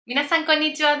Minasan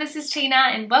konnichiwa, this is Tina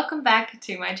and welcome back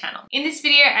to my channel. In this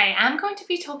video, I am going to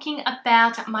be talking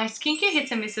about my skincare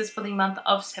hits and misses for the month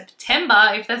of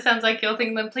September. If that sounds like your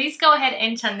thing, then please go ahead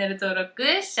and channel登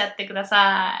録しちゃってくだ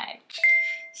さい。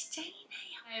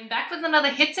I'm back with another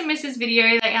hits and misses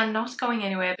video. They are not going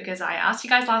anywhere because I asked you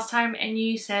guys last time and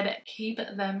you said keep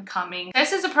them coming.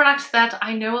 This is a product that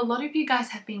I know a lot of you guys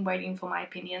have been waiting for my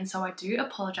opinion, so I do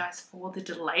apologize for the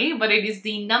delay, but it is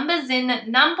the Numbuzin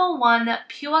No.1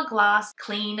 Pure Glass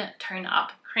Clean Tone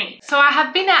Up Cream. So I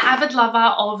have been an avid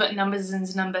lover of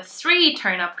Numbuzin's No.3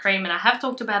 Tone Up Cream and I have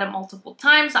talked about it multiple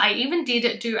times. I even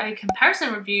did do a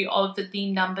comparison review of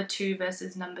the No.2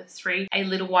 versus No.3 a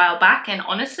little while back, and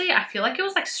honestly I feel like it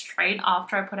was like straight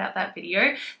after I put out that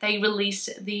video they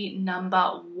released the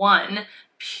No.1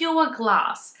 Pure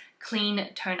Glass Clean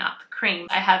Tone Up Cream.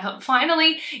 I have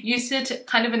finally used it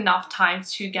kind of enough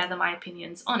times to gather my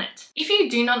opinions on it. If you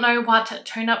do not know what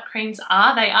tone up creams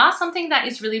are, they are something that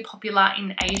is really popular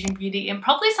in Asian beauty and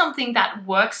probably something that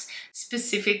works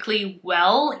specifically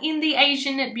well in the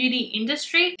Asian beauty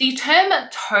industry. The term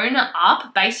tone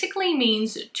up basically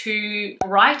means to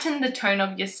brighten the tone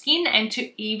of your skin and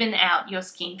to even out your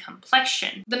skin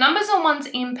complexion. The Numbuzin ones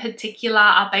in particular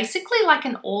are basically like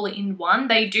an all-in-one.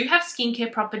 They do have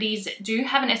skincare properties, do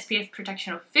have an SPF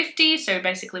protection of 50, so it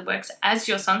basically works as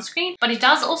your sunscreen, but it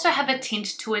does also have a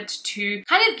tint to it to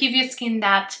kind of give your skin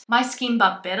that my skin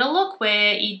but better look,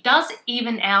 where it does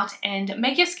even out and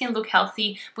make your skin look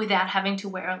healthy without having to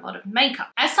wear a lot of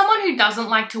makeup. As someone who doesn't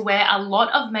like to wear a lot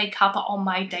of makeup on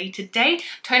my day-to-day,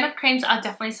 tone up creams are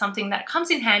definitely something that comes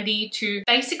in handy to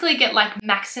basically get like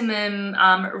maximum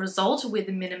result with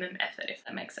minimum effort, if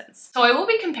that makes sense. So I will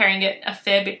be comparing it a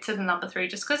fair bit to the No.3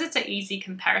 just because it's an easy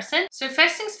comparison. So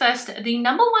first things first, the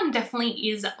No.1 definitely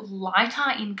is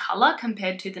lighter in color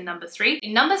compared to the No.3.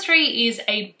 The No.3 is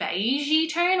a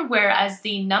beigey tone, whereas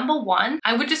the No.1,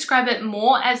 I would describe it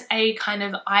more as a kind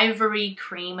of ivory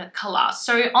cream color.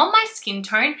 So on my skin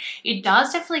tone, it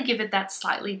does definitely give it that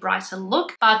slightly brighter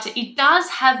look, but it does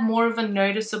have more of a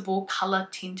noticeable color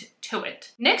tint to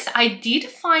it. Next, I did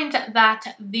find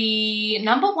that the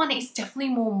No.1 is definitely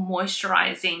more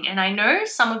moisturizing, and I know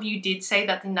some of you did say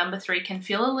that the No.3 can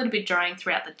feel a little bit drying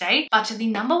throughout the day, but the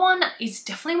No.1 is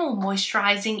definitely more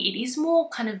moisturizing. It is more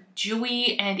kind of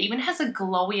dewy and even has a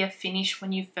glowier finish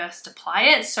when you first apply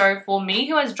it. So for me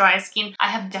who has dry skin, I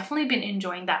have definitely been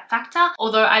enjoying that factor,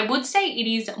 although I would say it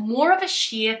is more of a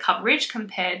sheer coverage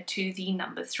compared to the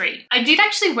No.3. I did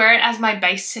actually wear it as my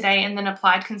base today and then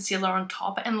applied concealer on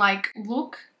top, and like,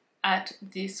 look at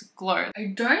this glow. I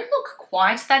don't look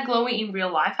quite that glowy in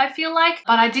real life, I feel like,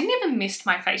 but I didn't even mist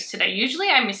my face today. Usually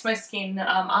I mist my skin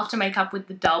after makeup with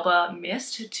the Dalba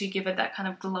mist to give it that kind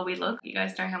of glowy look. You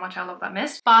guys know how much I love that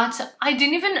mist, but I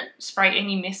didn't even spray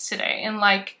any mist today, and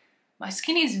like, my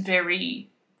skin is very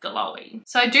glowy.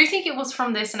 So I do think it was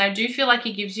from this, and I do feel like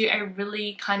it gives you a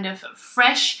really kind of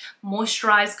fresh,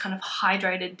 moisturized, kind of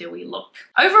hydrated, dewy look.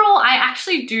 Overall, I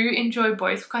actually do enjoy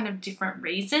both kind of different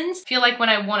reasons. I feel like when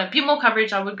I want a bit more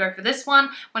coverage, I would go for this one.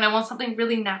 When I want something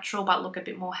really natural but look a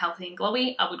bit more healthy and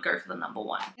glowy, I would go for the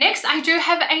No.1. Next, I do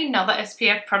have another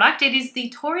SPF product. It is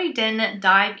the Torriden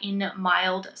Dive-In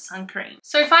Mild Sun Cream.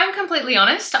 So if I'm completely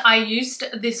honest, I used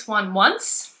this one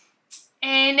once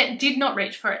and did not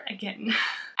reach for it again.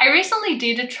 I recently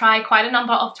did try quite a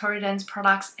number of Torriden's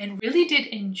products and really did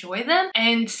enjoy them,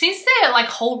 and since their like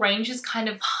whole range is kind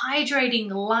of hydrating,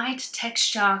 light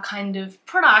texture kind of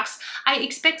products, I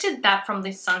expected that from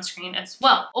this sunscreen as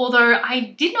well, although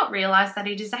I did not realize that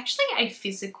it is actually a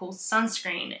physical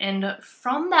sunscreen, and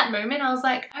from that moment I was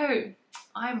like, oh,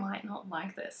 I might not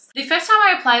like this. The first time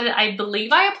I applied it, I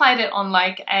believe I applied it on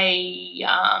like a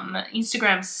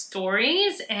Instagram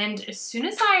stories, and as soon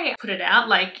as I put it out,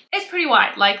 like, it's pretty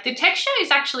white. Like, the texture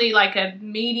is actually like a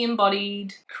medium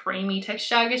bodied creamy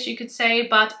texture, I guess you could say,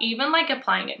 but even like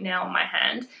applying it now on my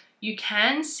hand, you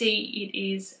can see it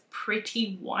is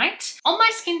pretty white. On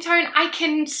my skin tone, I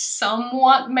can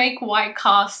somewhat make white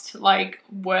cast like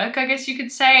work, I guess you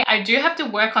could say. I do have to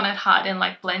work on it hard and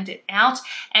like blend it out,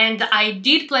 and I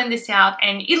did blend this out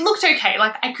and it looked okay.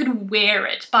 Like, I could wear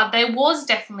it, but there was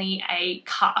definitely a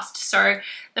cast. So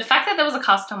the fact that there was a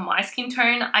cast on my skin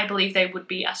tone, I believe there would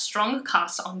be a strong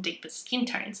cast on deeper skin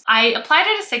tones. I applied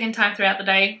it a second time throughout the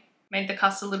day, made the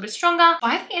cast a little bit stronger.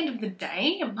 By the end of the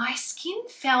day, my skin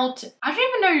felt, I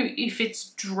don't even know if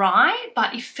it's dry,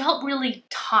 but it felt really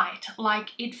tight. Like,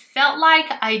 it felt like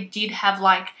I did have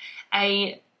like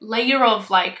a layer of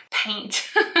like paint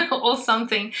or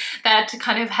something that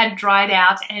kind of had dried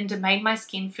out and made my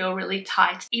skin feel really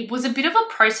tight. It was a bit of a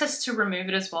process to remove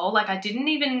it as well. Like, I didn't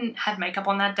even have makeup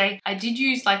on that day. I did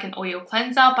use like an oil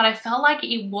cleanser, but I felt like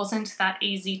it wasn't that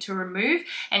easy to remove,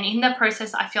 and in the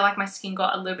process I feel like my skin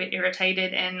got a little bit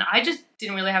irritated and I just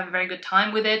didn't really have a very good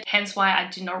time with it, hence why I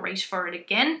did not reach for it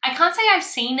again. I can't say I've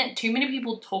seen too many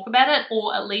people talk about it,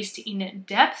 or at least in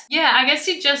depth. Yeah, I guess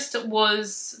it just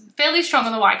was fairly strong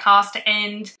on the white cast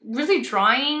and really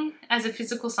drying as a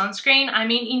physical sunscreen. I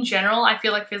mean, in general, I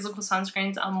feel like physical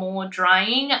sunscreens are more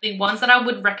drying. The ones that I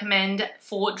would recommend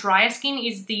for drier skin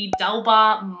is the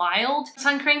Mild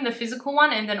Sun Cream, the physical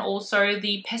one, and then also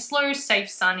the Pestlo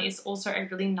Safe Sun is also a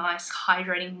really nice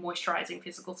hydrating moisturizing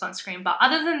physical sunscreen. But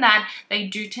other than that, they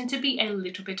do tend to be a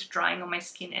little bit drying on my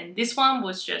skin, and this one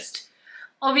was just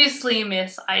obviously a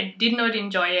miss. I did not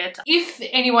enjoy it. If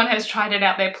anyone has tried it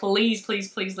out there, please,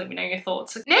 please, please let me know your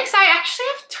thoughts. Next, I actually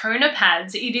have toner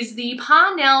pads. It is the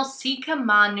Parnell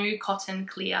Cicamanu Cotton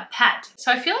Clear Pad.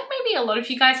 So I feel like maybe a lot of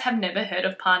you guys have never heard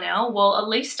of Parnell. Well, at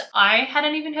least I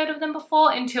hadn't even heard of them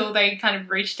before until they kind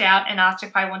of reached out and asked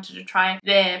if I wanted to try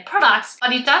their products.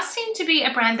 But it does seem to be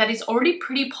a brand that is already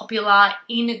pretty popular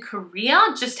in Korea,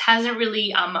 just hasn't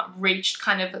really reached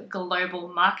kind of global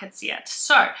markets yet.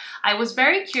 So I was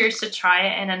very curious to try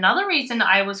it, and another reason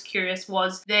I was curious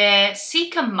was their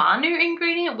Cicamanu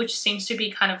ingredient, which seems to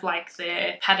be kind of like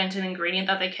their patented ingredient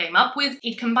that they came up with.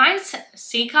 It combines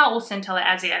Cica or Centella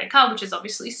asiatica, which is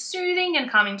obviously soothing and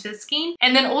calming to the skin,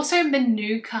 and then also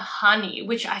Manuka honey,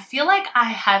 which I feel like I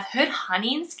have heard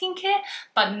honey in skincare,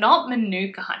 but not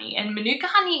Manuka honey. And Manuka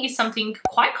honey is something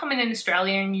quite common in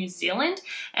Australia and New Zealand,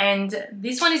 and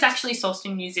this one is actually sourced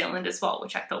in New Zealand as well,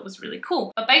 which I thought was really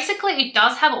cool. But basically it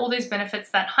does have all those benefits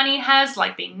that honey has,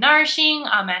 like being nourishing,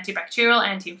 antibacterial,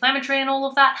 anti-inflammatory and all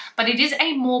of that, but it is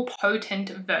a more potent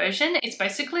version. It's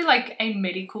basically like a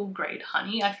medical grade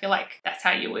honey. I feel like that's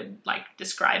how you would like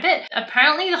describe it.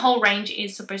 Apparently the whole range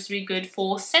is supposed to be good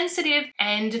for sensitive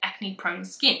and acne prone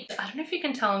skin. I don't know if you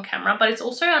can tell on camera, but it's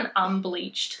also an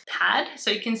unbleached pad, so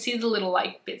you can see the little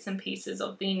like bits and pieces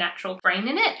of the natural grain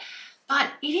in it. But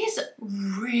it is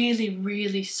really,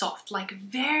 really soft, like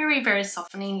very, very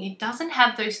softening. It doesn't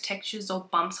have those textures or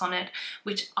bumps on it,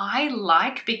 which I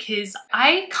like because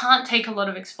I can't take a lot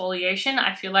of exfoliation.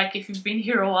 I feel like if you've been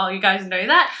here a while, you guys know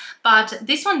that. But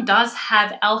this one does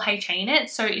have LHA in it,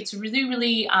 so it's really,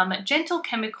 really gentle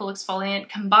chemical exfoliant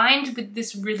combined with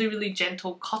this really, really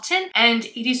gentle cotton. And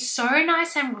it is so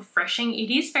nice and refreshing. It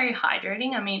is very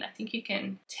hydrating. I mean, I think you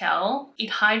can tell. It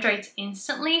hydrates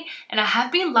instantly, and I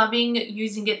have been loving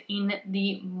using it in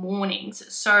the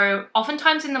mornings. So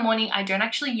oftentimes in the morning I don't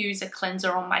actually use a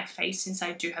cleanser on my face since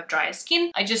I do have drier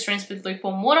skin. I just rinse with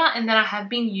lukewarm water, and then I have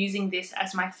been using this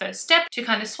as my first step to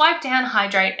kind of swipe down,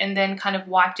 hydrate, and then kind of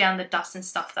wipe down the dust and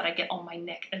stuff that I get on my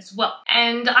neck as well.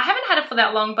 And I haven't had it for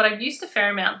that long, but I've used a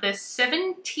fair amount. There's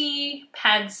 70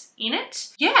 pads in it.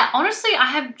 Yeah, honestly, I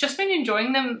have just been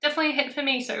enjoying them. Definitely a hit for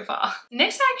me so far.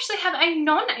 Next, I actually have a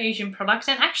non-Asian product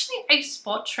and actually a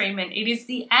spot treatment. It is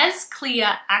the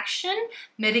Azclear Action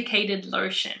Medicated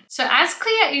Lotion. So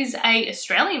Azclear is a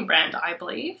Australian brand, I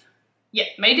believe. Yeah,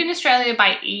 made in Australia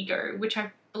by Ego, which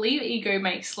I believe Ego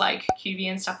makes like QV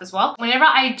and stuff as well. Whenever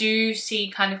I do see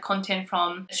kind of content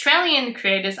from Australian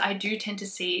creators, I do tend to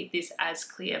see this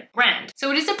Azclear brand.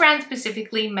 So it is a brand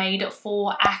specifically made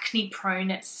for acne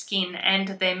prone skin, and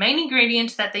their main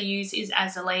ingredient that they use is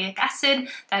azelaic acid.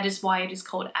 That is why it is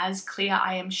called Azclear,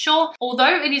 I am sure.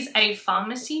 Although it is a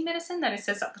pharmacy medicine that it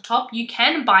says at the top, you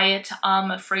can buy it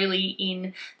freely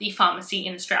in the pharmacy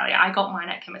in Australia. I got mine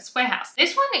at Chemist Warehouse.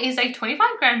 This one is a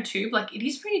 25-gram tube. Like, it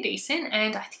is pretty decent,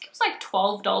 and I think it was like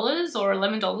 $12 or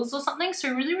 $11 or something,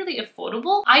 so really, really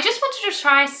affordable. I just wanted to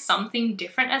try something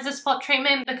different as a spot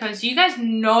treatment because you guys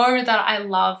know that I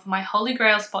love my holy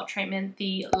grail spot treatment,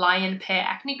 the Lion Pear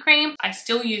Acne Cream. I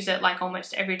still use it like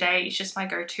almost every day. It's just my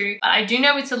go-to. But I do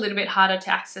know it's a little bit harder to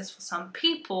access for some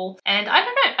people, and I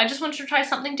don't know, I just wanted to try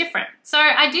something different. So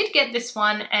I did get this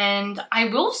one, and I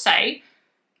will say,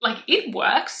 like, it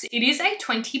works. It is a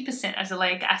 20%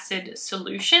 azelaic acid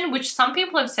solution, which some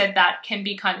people have said that can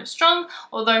be kind of strong,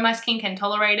 although my skin can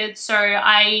tolerate it. So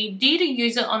I did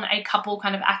use it on a couple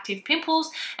kind of active pimples,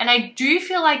 and I do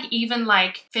feel like even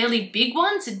like fairly big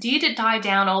ones did die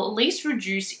down, or at least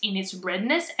reduce in its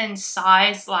redness and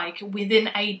size like within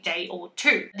a day or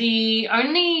two. The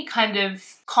only kind of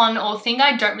con or thing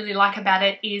I don't really like about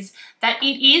it is that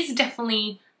it is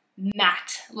definitely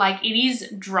matte. Like, it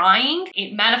is drying,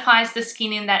 it mattifies the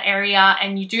skin in that area,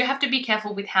 and you do have to be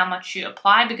careful with how much you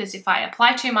apply, because if I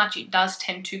apply too much, it does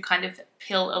tend to kind of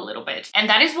pill a little bit. And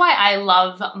that is why I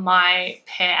love my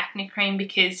Pear Acne Cream,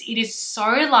 because it is so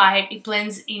light, it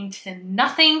blends into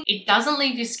nothing, it doesn't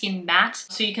leave your skin matte,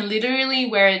 so you can literally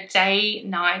wear it day,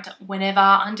 night, whenever,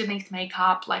 underneath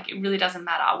makeup, like it really doesn't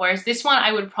matter. Whereas this one,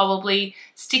 I would probably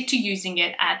stick to using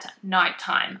it at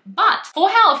nighttime. But for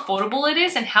how affordable it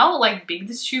is and how like big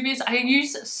this tube is, I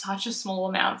use such a small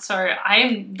amount, so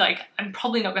I'm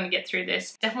probably not going to get through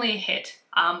this. Definitely a hit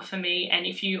for me, and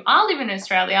if you are living in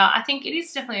Australia, I think it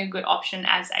is definitely a good option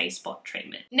as a spot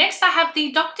treatment. Next I have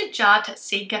the Dr.Jart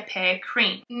Cicapair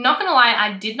Cream. Not gonna lie,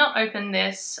 I did not open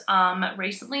this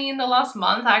recently in the last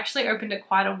month. I actually opened it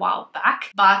quite a while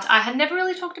back, but I had never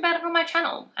really talked about it on my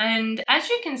channel, and as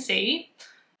you can see,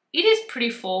 it is pretty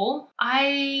full.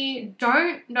 I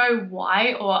don't know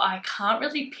why, or I can't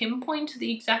really pinpoint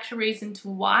the exact reason to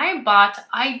why, but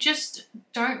I just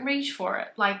don't reach for it.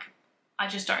 Like, I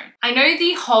just don't. I know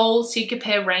the whole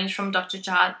Cicapair range from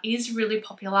Dr.Jart is really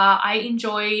popular. I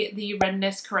enjoy the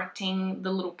redness correcting,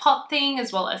 the little pot thing,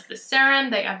 as well as the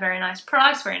serum. They are very nice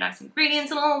products, very nice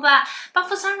ingredients and all of that. But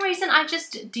for some reason, I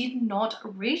just did not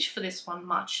reach for this one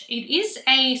much. It is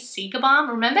a Cica balm.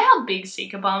 Remember how big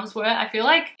Cica balms were? I feel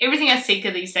like everything has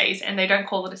Cica these days and they don't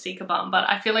call it a Cica balm, but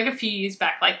I feel like a few years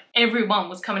back, like everyone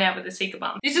was coming out with a Cica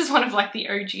balm. This is one of like the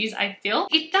OGs, I feel.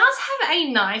 It does have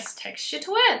a nice texture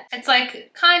to it. It's like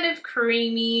kind of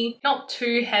creamy, not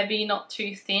too heavy, not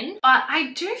too thin, but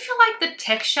I do feel like the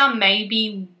texture may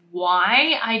be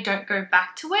why I don't go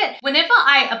back to it. Whenever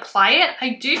I apply it,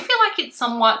 I do feel like it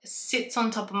somewhat sits on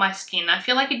top of my skin. I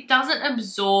feel like it doesn't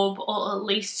absorb, or at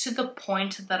least to the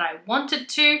point that I want it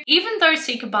to, even though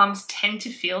Cica balms tend to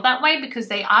feel that way because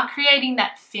they are creating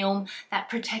that film, that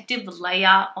protective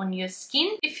layer on your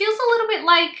skin. It feels a little bit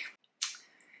like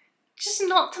just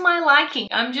not to my liking.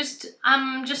 I'm just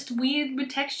weird with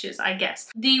textures, I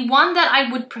guess. The one that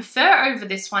I would prefer over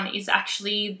this one is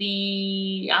actually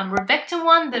the Rovectin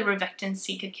one, the Rovectin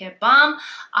Cicapair Balm.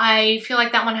 I feel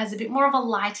like that one has a bit more of a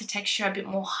lighter texture, a bit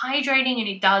more hydrating, and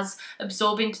it does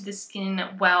absorb into the skin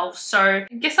well. So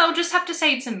I guess I'll just have to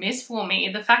say it's a miss for me.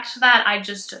 The fact that I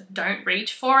just don't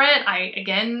reach for it, I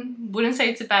again wouldn't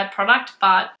say it's a bad product,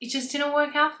 but it just didn't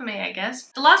work out for me, I guess.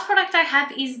 The last product I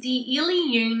have is the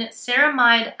Illiyoon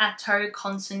Ceramide Atoll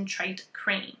Concentrate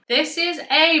Cream. This is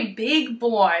a big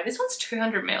boy. This one's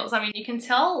 200 mils. I mean, you can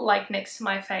tell like next to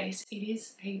my face, it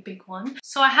is a big one.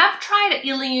 So I have tried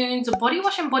Illiyoon's body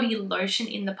wash and body lotion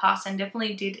in the past and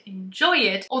definitely did enjoy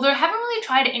it, although I haven't really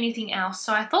tried anything else.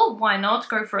 So I thought, why not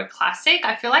go for a classic?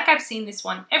 I feel like I've seen this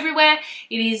one everywhere.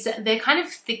 It is their kind of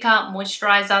thicker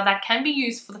moisturizer that can be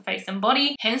used for the face and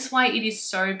body, hence why it is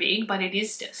so big, but it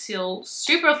is still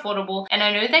super affordable. And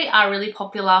I know they are really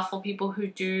popular for people who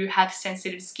do have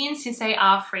sensitive skin, since they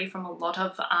are free from a lot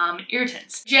of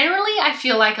irritants. Generally, I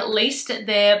feel like at least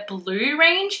their blue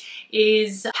range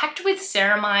is packed with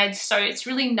ceramides, so it's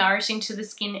really nourishing to the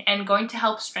skin and going to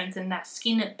help strengthen that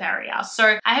skin barrier.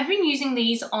 So I have been using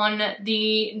these on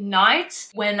the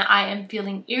nights when I am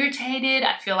feeling irritated.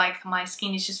 I feel like my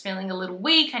skin is just feeling a little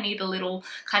weak. I need a little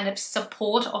kind of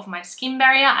support of my skin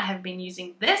barrier. I have been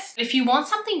using this. If you want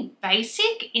something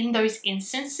basic in those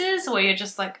instances where you're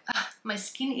just like, my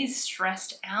skin is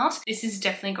stressed out, this is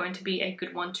definitely going to be a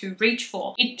good one to reach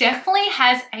for. It definitely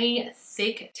has a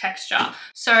thick texture,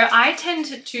 so I tend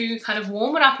to kind of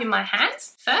warm it up in my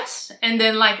hands first and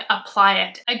then like apply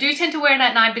it. I do tend to wear it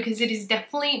at night because it is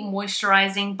definitely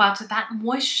moisturizing, but that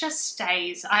moisture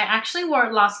stays. I actually wore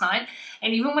it last night,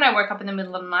 and even when I woke up in the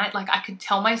middle of the night, like I could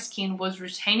tell my skin was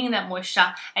retaining that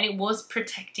moisture and it was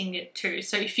protecting it too.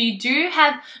 So if you do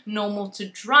have normal to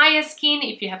drier skin,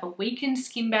 if you have a weakened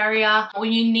skin barrier, or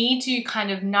you need to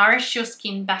kind of nourish your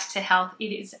skin back to health, it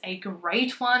is a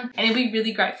great one. And it'll be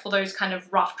really great for those kind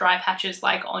of rough dry patches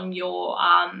like on your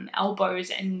elbows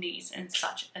and knees and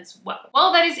such as well.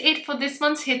 Well, that is it for this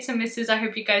month's hits and misses. I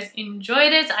hope you guys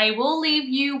enjoyed it. I will leave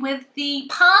you with the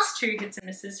past 2 hits and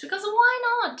misses because why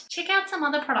not? Check out some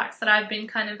other products that I've been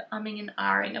kind of umming and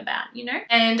ahhing about, you know?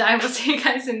 And I will see you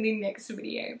guys in the next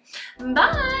video.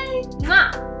 Bye!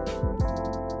 Mwah!